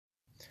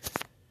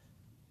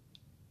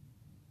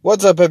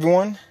What's up,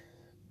 everyone?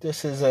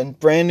 This is a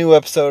brand new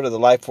episode of the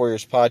Life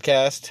Warriors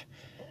podcast.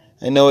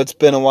 I know it's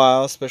been a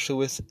while, especially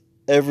with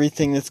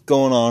everything that's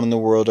going on in the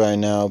world right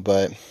now,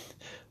 but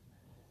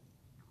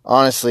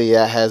honestly,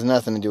 that has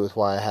nothing to do with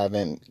why I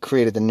haven't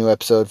created the new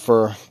episode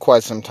for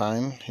quite some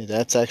time.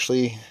 That's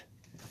actually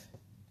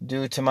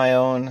due to my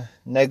own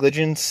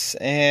negligence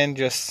and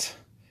just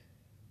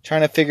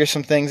trying to figure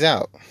some things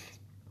out.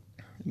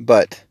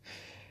 But,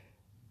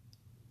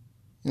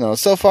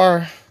 so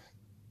far,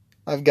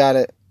 I've got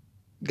it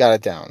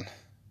down.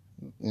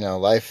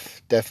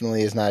 Life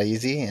definitely is not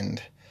easy, and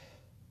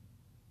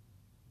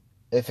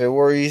if it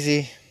were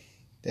easy,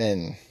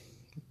 then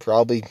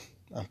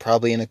I'm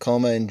probably in a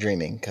coma and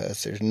dreaming,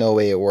 because there's no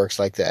way it works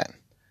like that.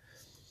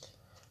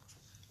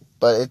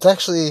 But it's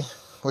actually,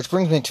 which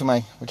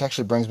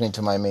actually brings me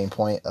to my main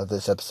point of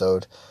this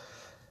episode.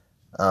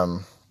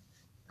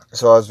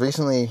 So I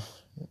recently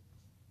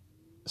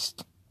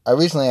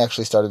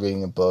actually started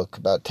reading a book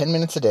about 10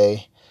 minutes a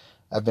day.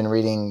 I've been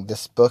reading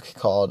this book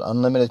called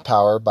Unlimited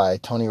Power by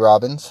Tony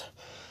Robbins.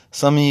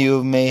 Some of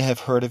you may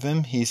have heard of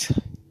him. He's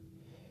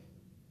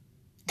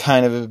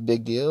kind of a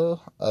big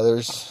deal.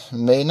 Others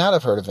may not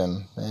have heard of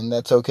him, and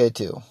that's okay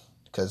too,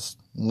 because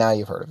now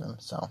you've heard of him.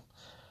 So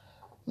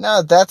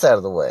now that that's out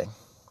of the way,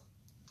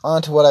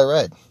 on to what I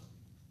read.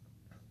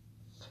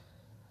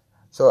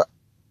 So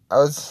I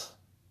was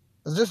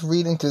just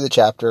reading through the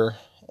chapter,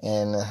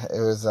 and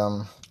it was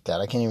I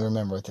can't even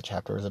remember what the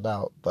chapter was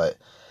about, but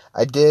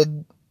I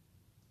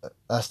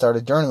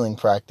started journaling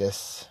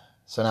practice.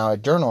 So now I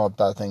journal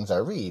about things I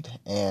read,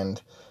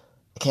 and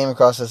I came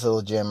across this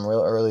little gem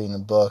real early in the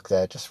book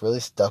that just really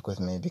stuck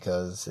with me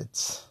because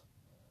it's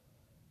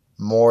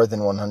more than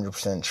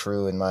 100%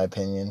 true in my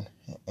opinion,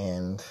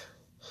 and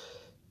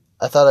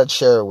I thought I'd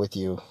share it with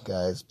you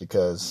guys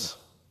because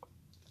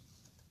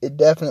it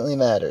definitely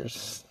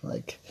matters.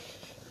 Like,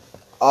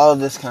 all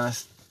of this kind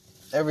of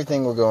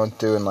everything we're going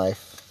through in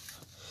life,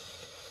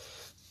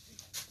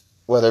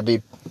 whether it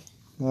be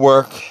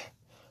work,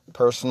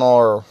 personal,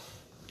 or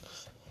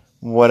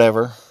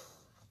whatever,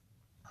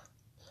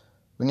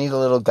 we need a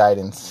little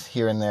guidance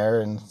here and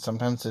there, and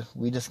sometimes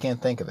we just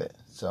can't think of it.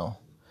 So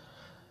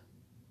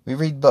we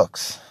read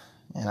books,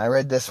 and I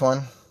read this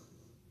one.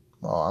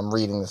 Well, I'm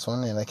reading this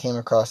one, and I came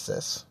across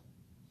this.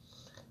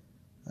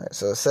 Alright,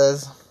 so it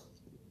says,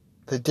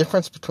 the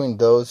difference between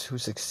those who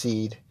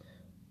succeed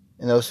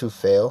and those who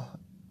fail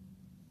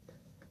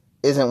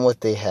isn't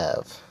what they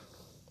have.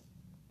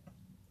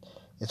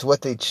 It's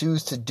what they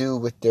choose to do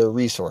with their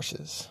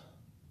resources.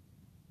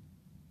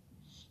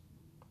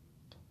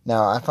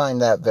 Now, I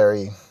find that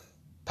very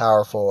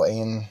powerful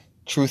and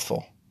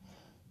truthful,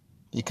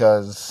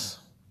 because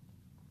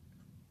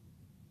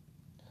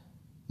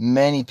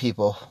many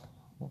people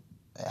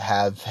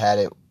have had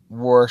it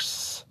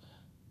worse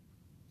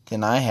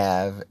than I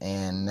have,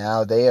 and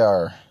now they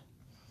are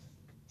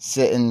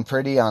sitting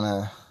pretty on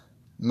a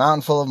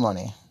mountain full of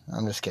money.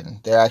 I'm just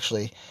kidding. They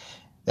actually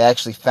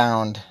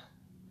found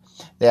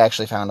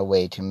a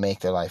way to make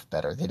their life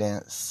better. They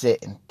didn't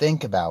sit and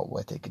think about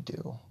what they could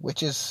do,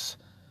 which is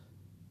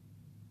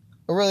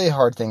a really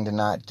hard thing to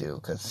not do,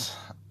 because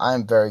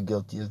I'm very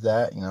guilty of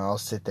that. I'll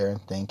sit there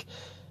and think,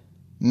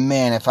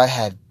 man, if I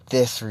had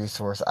this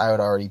resource, I would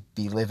already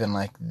be living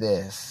like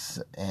this,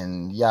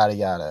 and yada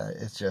yada.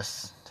 It's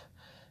just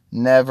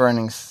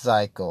never-ending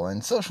cycle,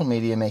 and social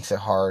media makes it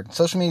hard.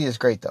 Social media is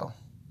great, though.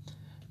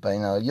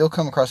 But, you'll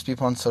come across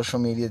people on social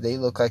media, they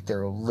look like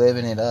they're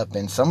living it up,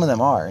 and some of them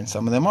are, and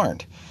some of them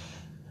aren't.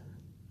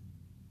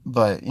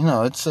 But,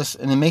 it's just,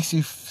 and it makes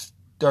you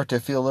start to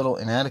feel a little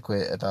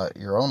inadequate about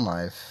your own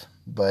life.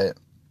 But,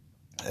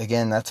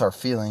 again, that's our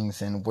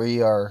feelings, and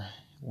we are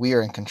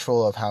in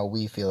control of how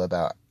we feel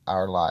about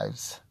our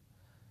lives.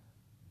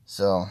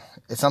 So,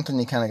 it's something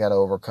you kind of got to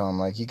overcome.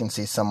 Like, you can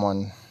see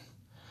someone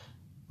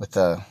with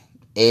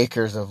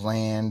acres of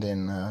land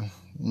and a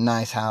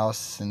nice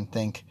house and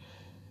think,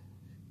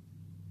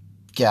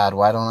 God,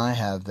 why don't I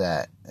have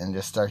that? And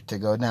just start to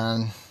go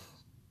down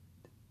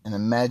an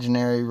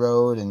imaginary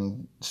road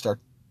and start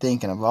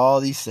thinking of all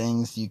these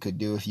things you could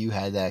do if you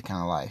had that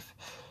kind of life.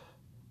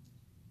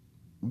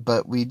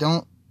 But we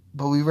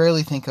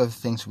rarely think of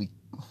things we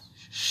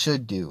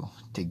should do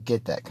to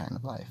get that kind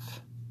of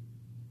life,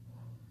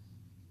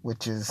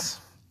 which is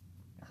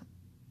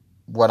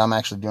what I'm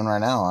actually doing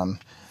right now.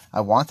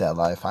 I want that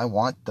life. I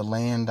want the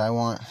land. I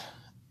want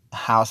a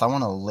house. I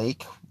want a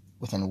lake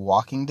within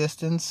walking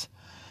distance.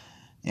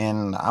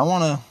 And I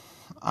want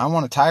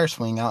a tire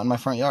swing out in my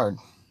front yard.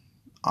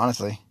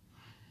 Honestly,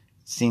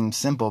 it seems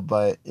simple,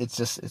 but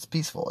it's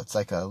peaceful. It's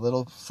like a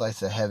little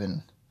slice of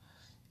heaven.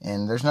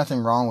 And there's nothing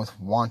wrong with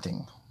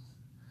wanting,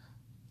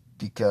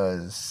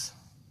 because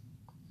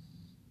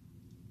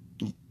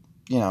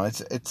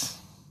it's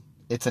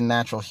a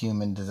natural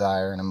human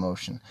desire and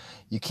emotion.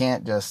 You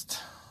can't just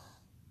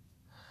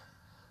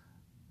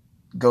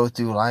go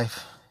through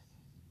life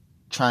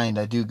trying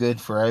to do good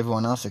for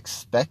everyone else,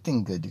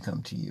 expecting good to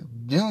come to you.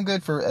 Doing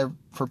good for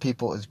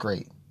people is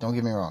great. Don't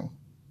get me wrong.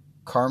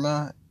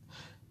 Karma's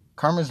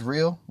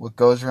real. What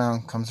goes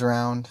around comes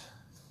around.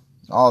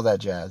 all that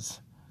jazz.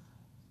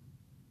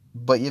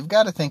 But you've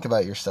got to think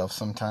about yourself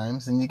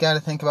sometimes, and you got to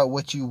think about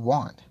what you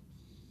want.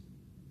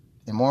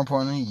 And more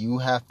importantly, you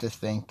have to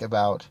think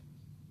about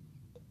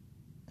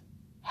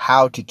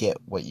how to get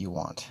what you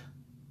want.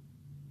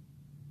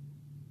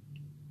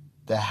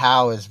 The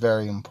how is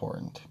very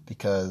important,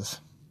 because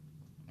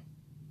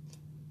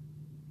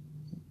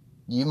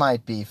you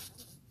might be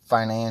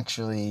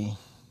financially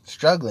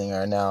struggling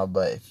right now,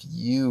 but if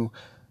you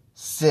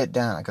sit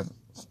down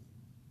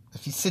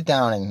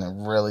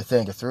and really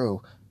think it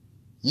through,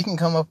 you can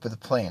come up with a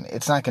plan.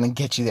 It's not going to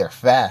get you there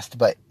fast,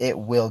 but it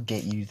will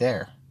get you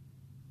there.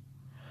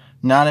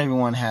 Not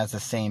everyone has the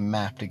same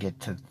map to get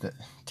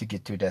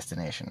to a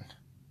destination.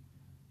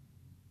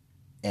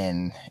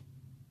 And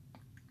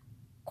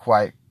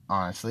quite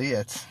honestly,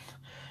 it's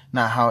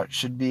not how it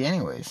should be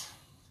anyways.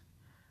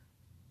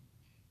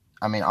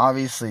 I mean,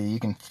 obviously, you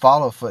can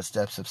follow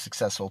footsteps of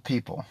successful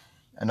people.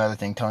 Another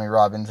thing Tony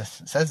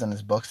Robbins says in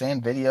his books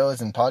and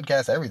videos and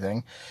podcasts,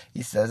 everything,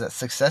 he says that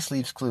success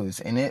leaves clues,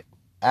 and it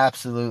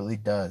absolutely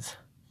does.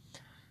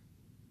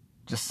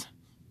 Just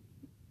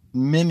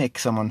mimic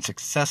someone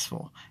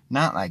successful.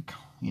 Not like,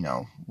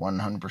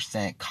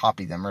 100%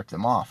 copy them, rip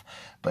them off.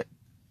 But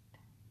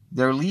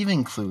they're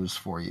leaving clues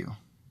for you.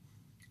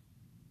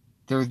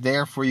 They're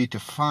there for you to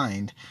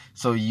find,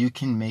 so you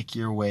can make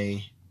your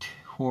way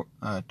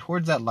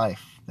towards that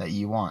life that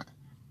you want,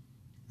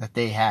 that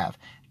they have.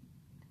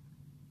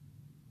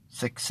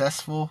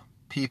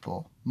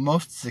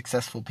 Most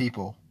successful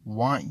people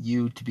want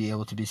you to be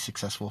able to be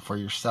successful for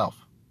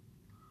yourself.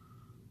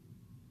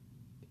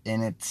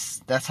 And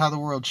that's how the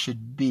world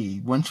should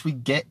be. Once we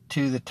get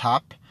to the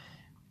top,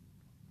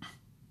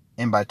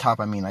 and by top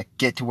I mean like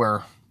get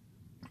to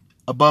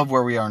above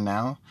where we are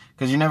now,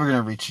 because you're never going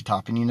to reach the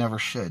top, and you never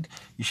should.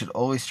 You should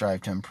always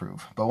strive to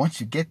improve. But once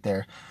you get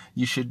there,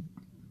 you should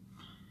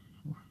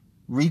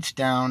reach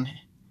down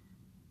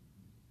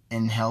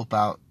and help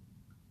out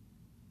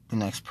the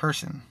next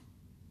person.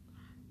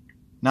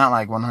 Not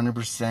like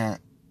 100%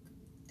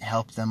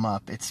 help them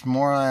up. It's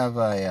more of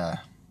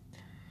a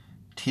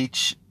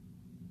teach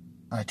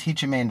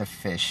a man to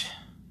fish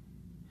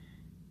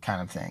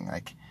kind of thing.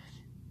 Like,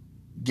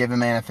 give a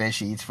man a fish,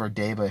 he eats for a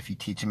day, but if you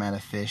teach a man to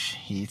fish,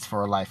 he eats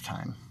for a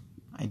lifetime.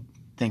 I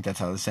think that's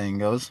how the saying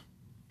goes.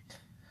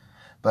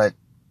 But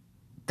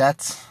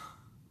that's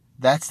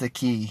the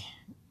key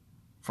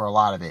for a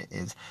lot of it,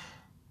 is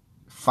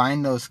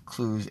find those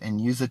clues and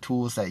use the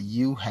tools that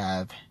you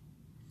have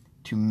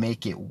to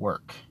make it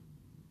work.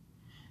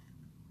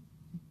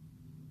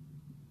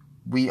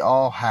 We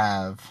all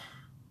have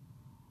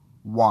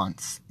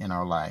wants in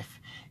our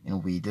life,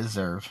 and we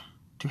deserve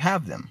to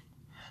have them.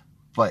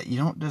 But you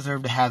don't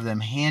deserve to have them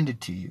handed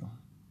to you.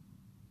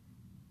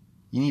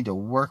 You need to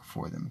work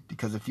for them.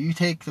 Because if you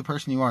take the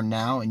person you are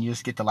now and you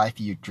just get the life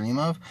you dream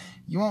of,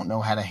 you won't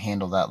know how to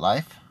handle that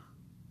life.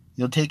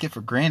 You'll take it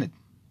for granted.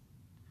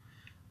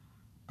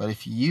 But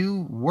if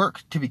you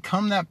work to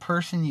become that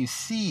person you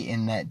see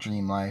in that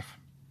dream life,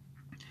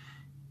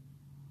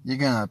 you're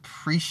going to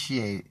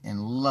appreciate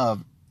and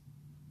love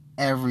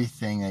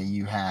everything that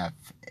you have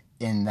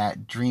in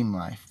that dream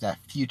life, that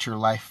future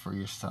life for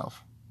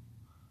yourself.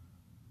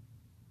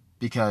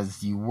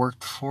 Because you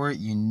worked for it,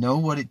 you know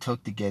what it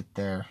took to get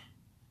there,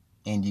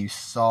 and you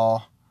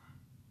saw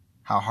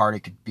how hard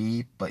it could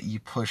be, but you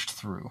pushed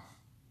through.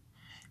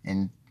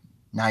 And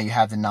now you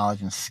have the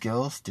knowledge and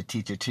skills to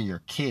teach it to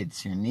your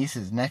kids, your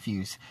nieces,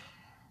 nephews,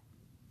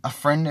 a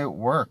friend at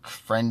work,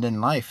 friend in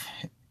life,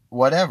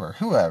 whatever,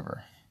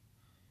 whoever.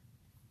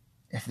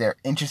 If they're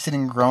interested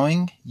in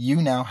growing,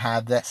 you now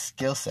have that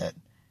skill set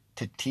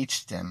to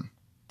teach them,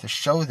 to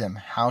show them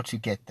how to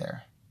get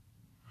there.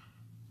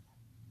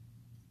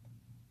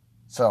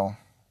 So,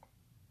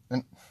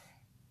 it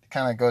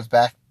kind of goes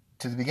back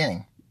to the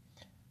beginning.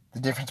 The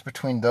difference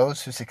between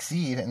those who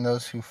succeed and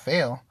those who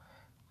fail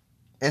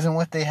isn't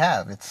what they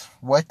have. It's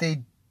what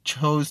they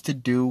chose to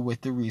do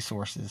with the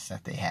resources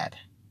that they had.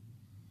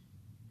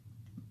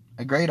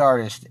 A great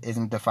artist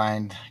isn't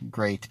defined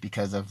great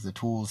because of the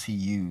tools he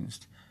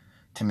used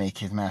to make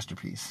his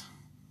masterpiece.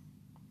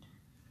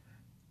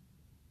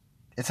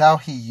 It's how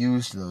he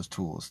used those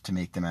tools to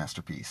make the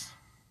masterpiece.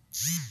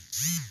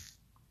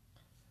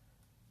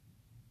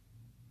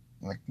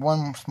 Like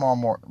one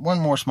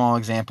more small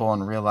example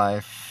in real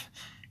life.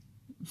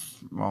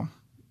 Well,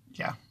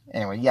 yeah.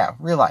 Anyway, yeah,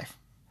 real life.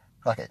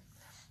 Fuck it.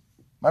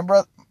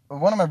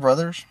 One of my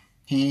brothers,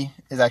 he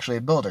is actually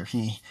a builder.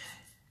 He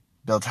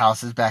builds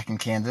houses back in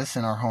Kansas,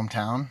 in our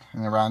hometown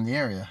and around the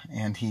area,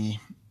 and he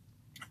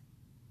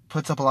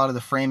puts up a lot of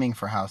the framing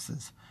for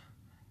houses.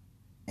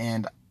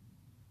 And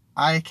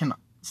I can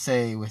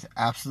say with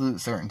absolute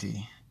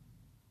certainty,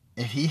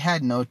 if he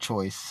had no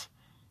choice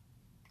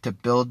to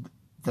build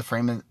the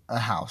frame of a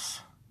house,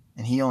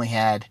 and he only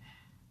had,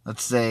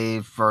 let's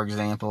say, for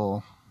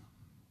example,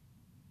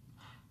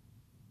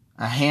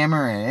 a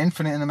hammer and an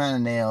infinite amount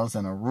of nails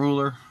and a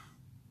ruler,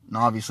 and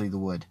obviously the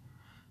wood,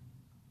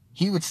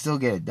 he would still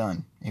get it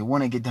done. It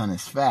wouldn't get done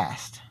as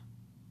fast,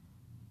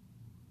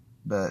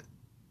 but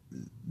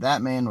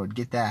that man would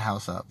get that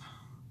house up.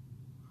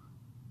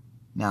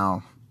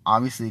 Now,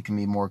 obviously it can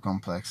be more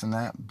complex than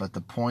that, but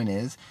the point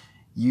is,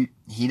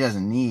 he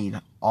doesn't need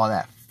all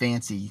that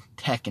fancy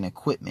tech and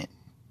equipment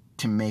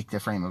to make the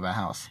frame of a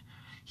house.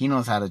 He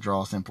knows how to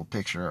draw a simple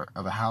picture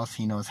of a house.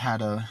 He knows how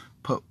to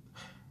put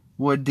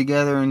wood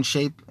together in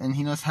shape, and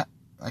he knows how,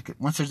 like,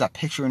 once there's that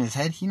picture in his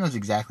head, he knows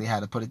exactly how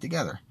to put it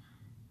together.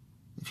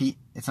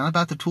 It's not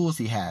about the tools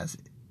he has,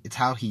 it's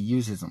how he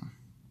uses them.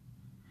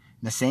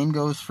 And the same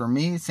goes for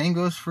me, the same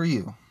goes for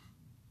you.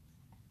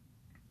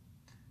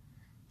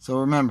 So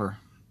remember,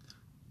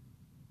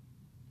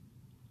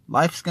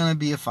 life's going to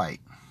be a fight.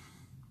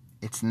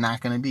 It's not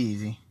going to be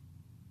easy.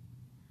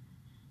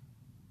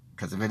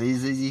 Because if it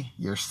is easy,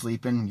 you're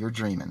sleeping, you're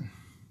dreaming.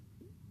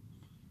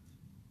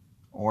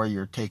 Or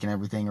you're taking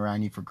everything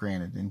around you for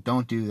granted. And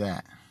don't do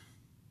that.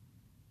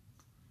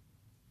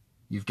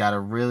 You've got to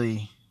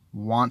really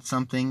want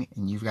something,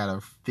 and you've got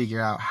to figure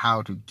out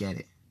how to get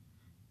it.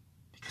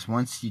 Because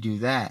once you do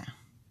that,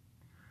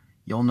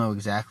 you'll know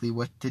exactly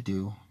what to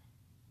do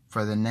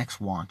for the next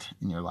want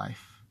in your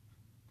life.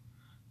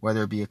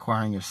 Whether it be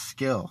acquiring a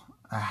skill,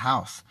 a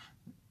house,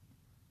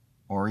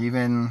 or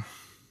even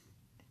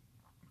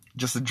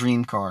just a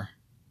dream car.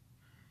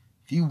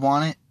 If you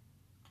want it,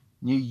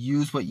 you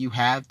use what you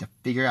have to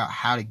figure out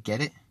how to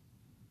get it,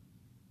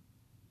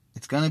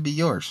 it's going to be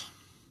yours.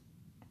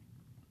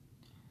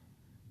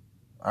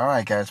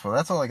 Alright guys, well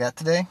that's all I got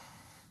today.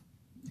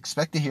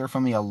 Expect to hear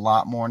from me a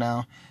lot more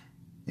now.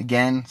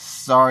 Again,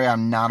 sorry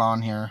I'm not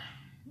on here,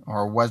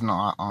 or wasn't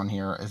on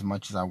here as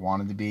much as I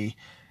wanted to be.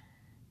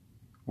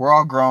 We're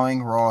all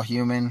growing, we're all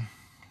human.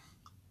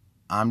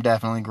 I'm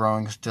definitely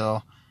growing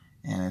still,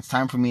 and it's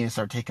time for me to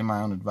start taking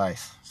my own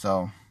advice.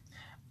 So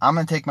I'm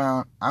gonna take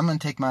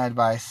my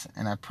advice,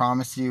 and I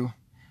promise you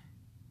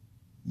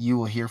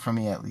will hear from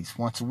me at least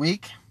once a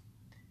week.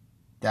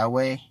 That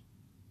way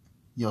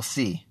you'll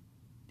see,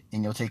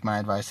 and you'll take my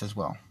advice as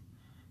well.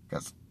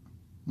 Because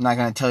I'm not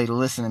going to tell you to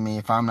listen to me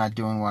if I'm not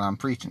doing what I'm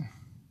preaching.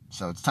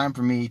 So it's time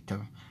for me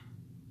to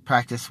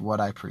practice what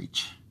I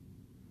preach.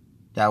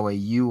 That way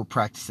you will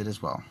practice it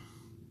as well.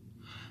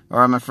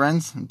 Alright, my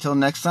friends, until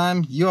next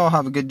time, you all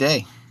have a good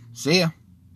day. See ya.